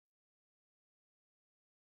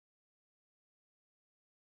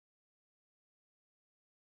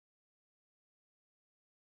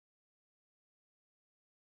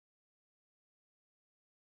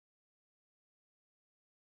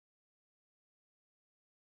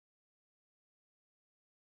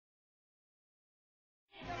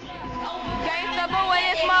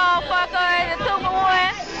motherfucker, the 2 for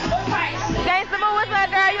 1. Gangsta Boo, what's up,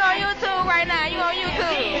 girl? You on YouTube right now? You on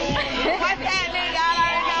YouTube? What's happening? Y'all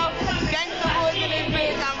already know. Gangsta Boo is in this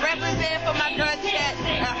bitch. I'm representing for my girl Chat.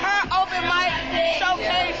 Her open mic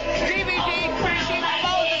showcase DVD. She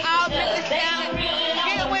exposing all business talent.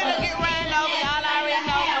 Get with her, get ran over. Y'all already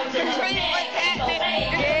know. The streets, what's happening?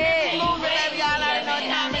 It's moving, baby. Y'all already know what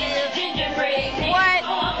time it is. What?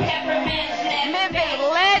 Memphis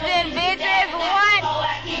legend, bitches. What?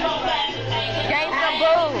 Gangsta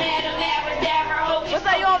Boo. What's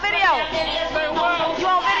up? You on video? You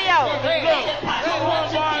on video? Look,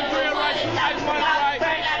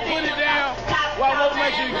 put it down. Well, we'll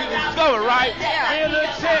make sure you get discovered, right? Me and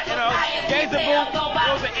Lachat, you know, Gangsta Boo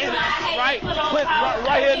was an enemy, right?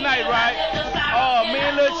 Right here tonight, right? Me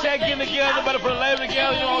and Lachat getting together, better put a label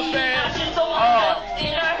together, you know what I'm saying?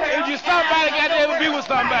 If you somebody, goddamn, be with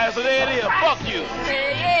somebody, so there it is. Fuck you.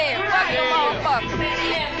 Yeah, fuck you motherfuckers.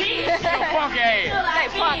 Fuck ass. Hey,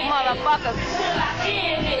 fuck motherfuckers.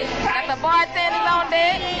 Got the bartenders on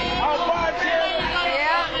deck. Oh, bartender.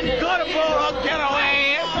 Yeah. Good for her ghetto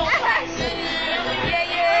ass.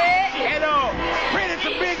 Yeah. And Pretty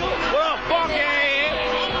Topeka, well, fuck ass.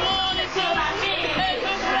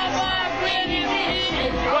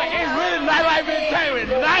 But it's really nightlife entertainment.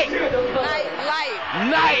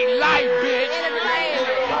 Nightlife, bitch.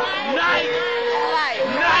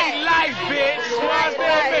 Nightlife, bitch.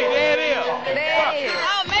 There it is.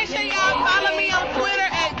 Make sure y'all follow me on Twitter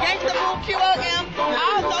at Gangsta Boo QOM.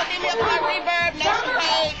 Also hit me up on my Reverb Nation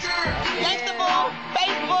page. Gangsta Boo,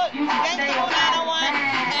 Facebook, Gangsta Boo 901,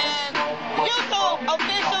 and YouTube,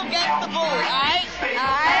 official Gangsta Boo. Alright?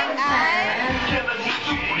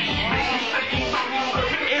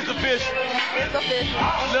 It's official.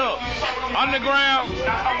 Look, underground,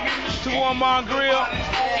 2-1 Mon Grill,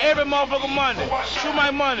 every motherfucker Monday. Shoot my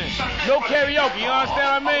money. No karaoke, you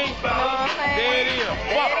understand what I mean? There it is.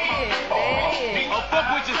 Fuck. Or fuck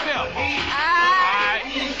with yourself. Alright.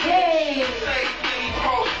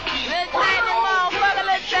 Let's try this motherfucker,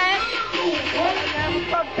 let's try.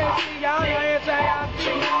 Y'all know everything I'm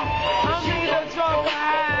need a drunk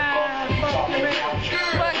fuck you, man.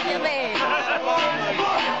 Fuck you, man.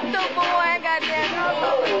 2 for 1, goddamn.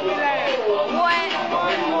 What?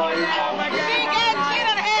 She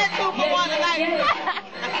done had 2 for 1 tonight.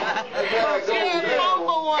 She had 4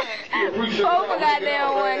 for 1. 4 for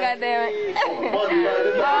goddamn 1, goddamn it.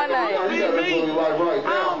 All night. I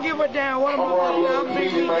don't give a damn what I'm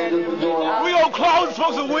We gonna close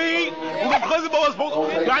smoke some weed. We gonna close the door,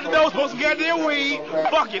 got the door, smoke some goddamn weed.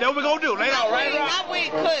 Fuck it, that's what we gonna do. Lay down, right? Not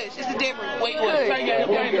weed, kush. It's a different. Wait, Hey,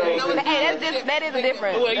 that is a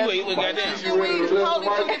difference. Wait, goddamn. weed is totally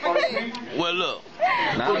 2 different things. Well, look,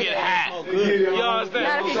 go get high. You understand?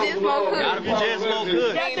 Not if you just smoke good. Not if you just smoke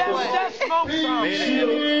good. Just smoke some. If you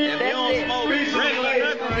don't smoke regular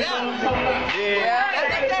nothing,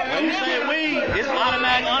 when you say weed, it's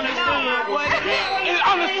automatic understood. It's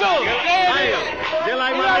understood. Just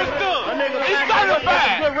like It's my understood. a nigga It's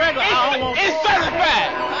certified. good regular. I don't want It's certified.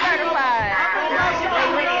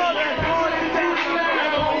 Certified.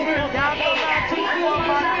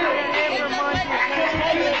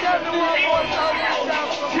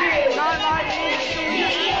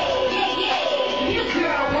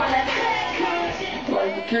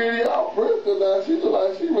 Like security out Bristol now, she look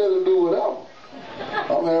like she ready to do whatever.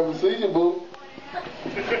 I'm happy to see you, boo.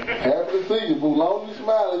 Happy to see you, boo. Long as you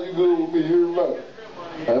smile, you good with me. You remember?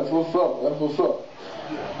 That's what's up. That's what's up.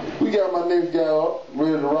 We got my next guy up,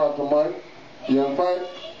 ready to rock the mic. You understand?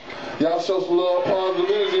 Y'all show some love, positive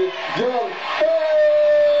energy. Young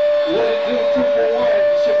What it do, 2 for 1?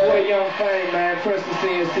 It's your boy Young Fame, man. Press the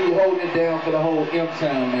CNC, holding it down for the whole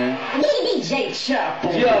M-Town, man. DJ Chop.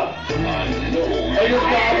 Yeah. Hey, this for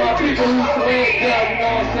all my people who swear God, you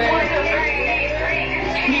know what I'm saying?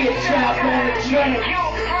 He a chop on the track.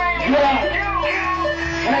 Yeah.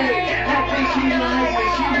 Hey, I think she like it.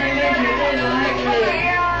 She really like it.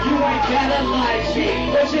 You ain't gotta like it,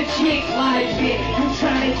 cause your chick like it. You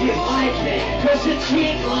tryna get like it, cause your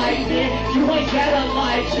chick like it. You ain't gotta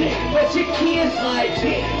like it, but your kids like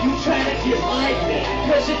it. You tryna get like it,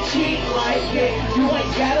 cause your chick like it. You ain't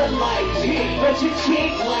gotta like it, but your chick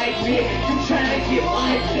like it. You tryna get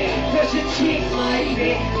like it, cause your chick like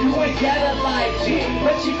it. You ain't gotta like it,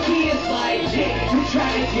 but your kids like it. You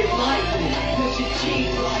tryna get like it, cause your chick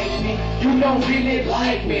like it. you don't really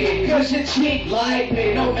like me. Cause your chick like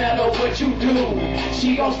me, no matter what you do,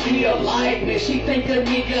 she gon' still like me. She think the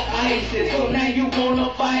nigga ISIS, so now you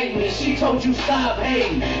wanna fight me. She told you stop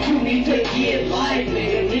hating, you need to get like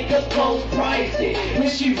me. The nigga close pricey, when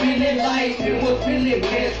she really likes me, what's really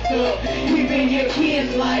messed up. Even your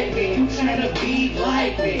kids like me, you tryna be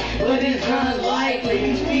like me, but it's unlikely.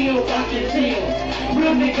 You still rockin' Tim's,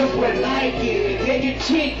 real niggas would like it. Yeah, your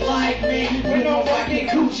chick like me, when I'm rockin'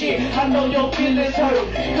 Gucci, I know your feelings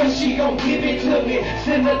hurt, cause she gon' give it to me,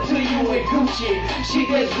 send her to you in Gucci. She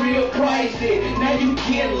gets real pricey, now you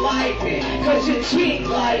get like me, cause your chick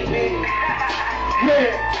like me.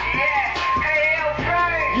 Yeah.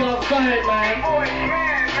 Young fine, man.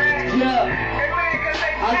 Yeah.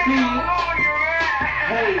 I see you.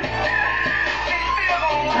 Hey.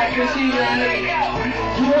 I can see you, hey.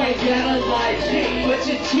 You ain't gotta like me, but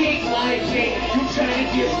your chick like me. You tryna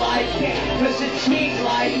get like me, cause your chick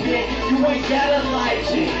like me. You ain't gotta like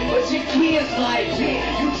me, but your kids like me.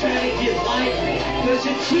 You tryna get like me, cause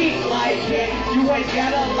your chick like me. You ain't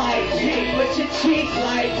gotta like me, but your chick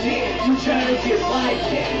like me. You tryna get like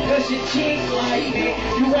me, cause your chick like me.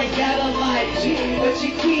 You ain't gotta like me, but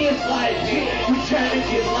your kids like me. You tryna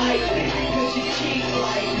get like me, cause your chick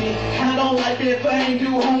like me. I don't like that thing,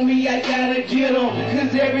 do homie, I gotta get him.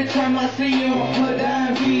 Cause every time I see him, her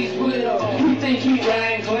dime piece with him. He think he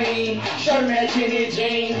riding clean, shirt matching his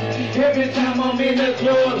jeans. Every time I'm in the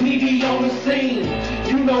club, he be on the scene.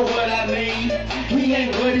 You know what I mean, he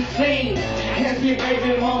ain't what it seems. Ask your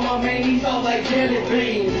baby mama, man, he's all like jelly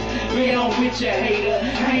beans. Man, I'm with ya, hater,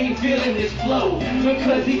 I ain't feeling this flow,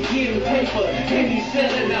 because he getting paper, and he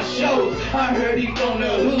selling out shows. I heard he from the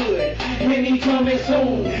hood, and he coming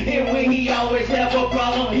soon. And when he always have a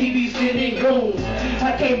problem, he be sending goons.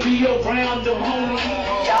 I can't be around them, homie.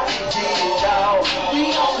 We out to get down,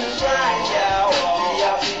 we on the grind, y'all. We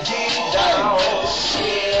out to get down,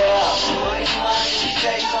 yeah. Money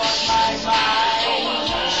stays on my mind.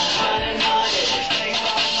 Money stays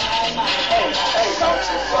on my mind. Hey,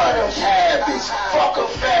 something for them habits. Fuck a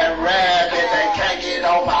fat rabbit, they can't get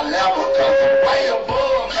on my level, cause I'm way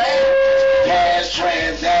above, man. Cash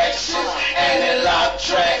transactions, and it lock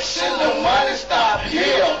tracks, and the money stop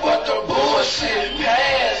here, but the bullshit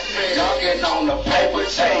passed me. Dunking on the paper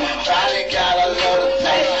chain, finally got a little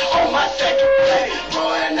taste on my second plate,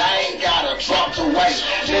 bro, and I ain't got a truck to waste.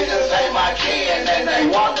 Niggas ain't my kin, and they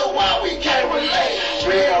wonder why we can't relate.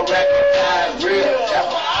 Real recognize real, that's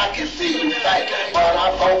why I can see you fake, but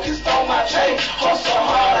I'm focused on my tape, hustle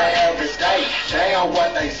harder every day. Damn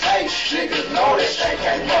what they say, niggas know that they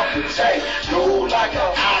can't fuck with Jay. Dude like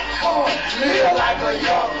an icon, live like a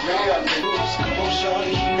young real nigga.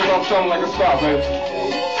 You know I'm something like a star, baby.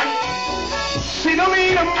 She don't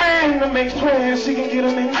need a man to make plans, she can get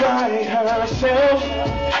them in by herself.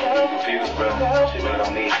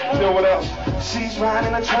 You know what else? She's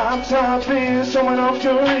riding a top in, showing off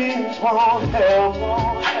your rings, won't help.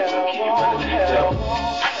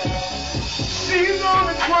 She's on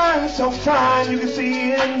the grind, so fine, you can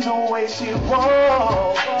see in the way she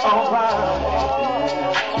walks. Alright.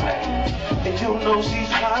 And you know she's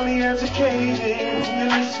highly educated when you're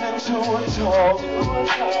listening to her talk.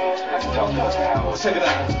 Check it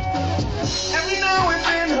out. Every now and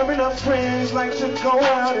then her and her friends like to go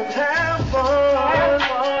out and have fun.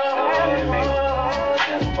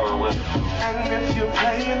 And if you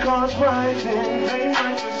play your cards right, then they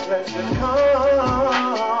might just let you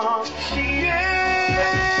come.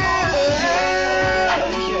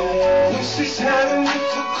 When she's having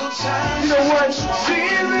difficult times, you know what? She's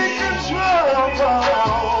in control.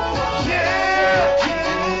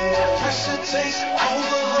 Pressure takes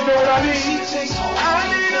over. You know what I need? I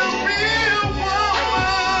need a real woman.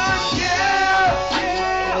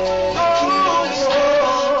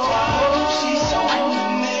 She's on the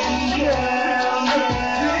man.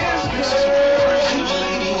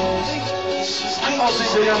 I don't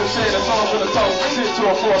think they understand the song for the song. Sit to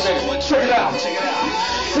her for a minute. Check it out.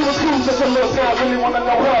 She was cool just a little girl, really wanna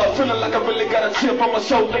know her. Feeling like I really got a chip on my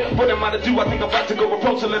shoulder. What am I to do? I think I'm about to go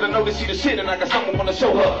approach her, let her know that she the shit, and I got something wanna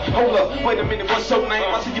show her. Hold up, wait a minute, what's your name?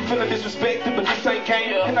 I see you feeling disrespected, but this ain't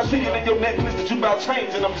game. And I see it in your necklace that you about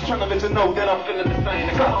changing. I'm just trying to let you know that I'm feeling the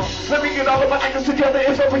same. Let me get all of my niggas together.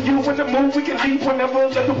 It's over you in the mood. We can leave whenever.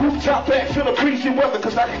 Let the rooftop back, feel the breeze and weather,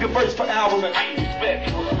 cause I can converse for hours and ain't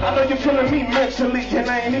respect. I know you're feeling me mentally, and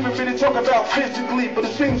I ain't even really talking about physically, but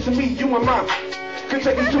it seems to me you and my can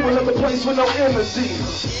take us to another place with no energy.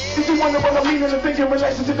 If you wonder what I mean and think in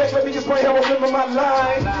relation to that, let me explain how I live in my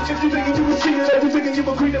life. If you think you can see it, everything and you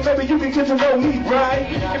agree that maybe you can get to know me, right?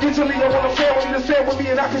 Eventually I want a family to stand with me,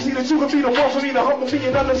 and I can see that you can be the one for me to humble me,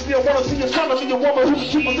 and I still want to see you son of me, a woman who can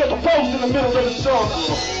keep us at the post in the middle of the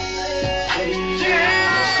jungle.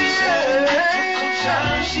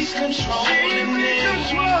 She's controlling it.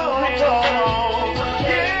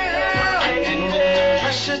 And when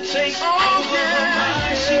pressure takes over her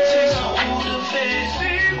mind, she takes hold of it.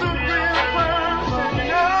 She's the real person,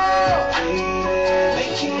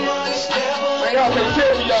 making money stable. Man, y'all can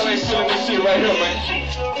tell me y'all ain't feeling this shit right here, man.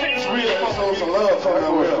 It's real fuck on some love talking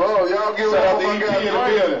about real. Oh, y'all give it up for my guys in the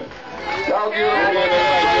building. Y'all give it up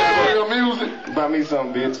for real music. Buy me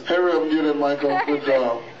something, bitch. Hurry up and get that mic on. Good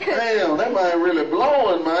job. Damn, that man really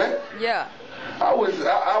blowing, man. Yeah. I wish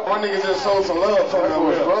my niggas just sold some love talking about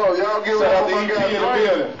real. Oh, y'all give it up for my guys in the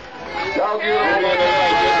building. Y'all give it up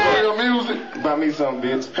for real music. Buy me something,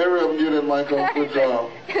 bitch. Hurry up and get that mic on. Good job.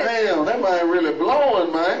 Damn, that man really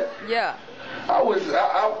blowing, man. Yeah. I wish,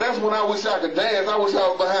 that's when I wish I could dance. I wish I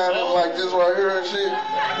was behind him like this right here and shit.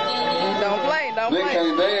 Don't play. They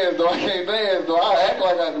can't dance though. I can't dance though. I act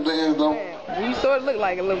like I can dance though. You sort of look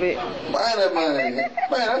like a little bit. Man, that's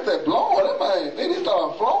that blowing. That man, then he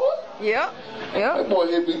started flowing. Yep. That boy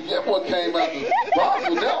came out the box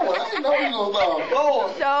with that one. I didn't know he was gonna start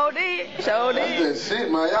flowing. Show did. That's that shit,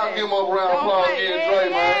 man. Y'all give him a round of applause again, Dre,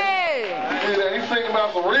 man. He's singing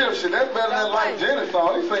about some real shit. That's better than Like Jenny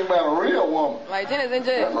song. He's singing about a real woman. Like Jenny's in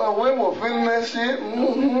jail. That's why women were feeling that shit.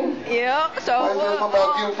 Mm-hmm. Yep. So I ain't talking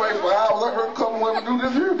about giving face for hours. I heard a couple women do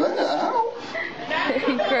this here.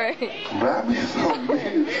 Damn, great. buy me something,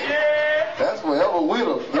 bitch. That's forever with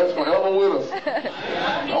us. That's forever with us.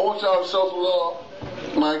 I want y'all to show some love.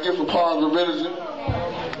 Man, give some positive energy.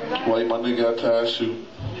 Wait, my nigga got tired of shooting.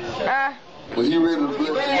 But he ready to bless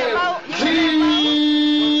you.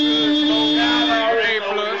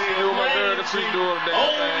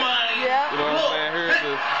 You know what I'm saying? Here's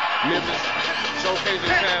the Memphis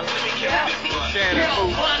showcasing talent. Shannon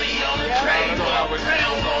Food.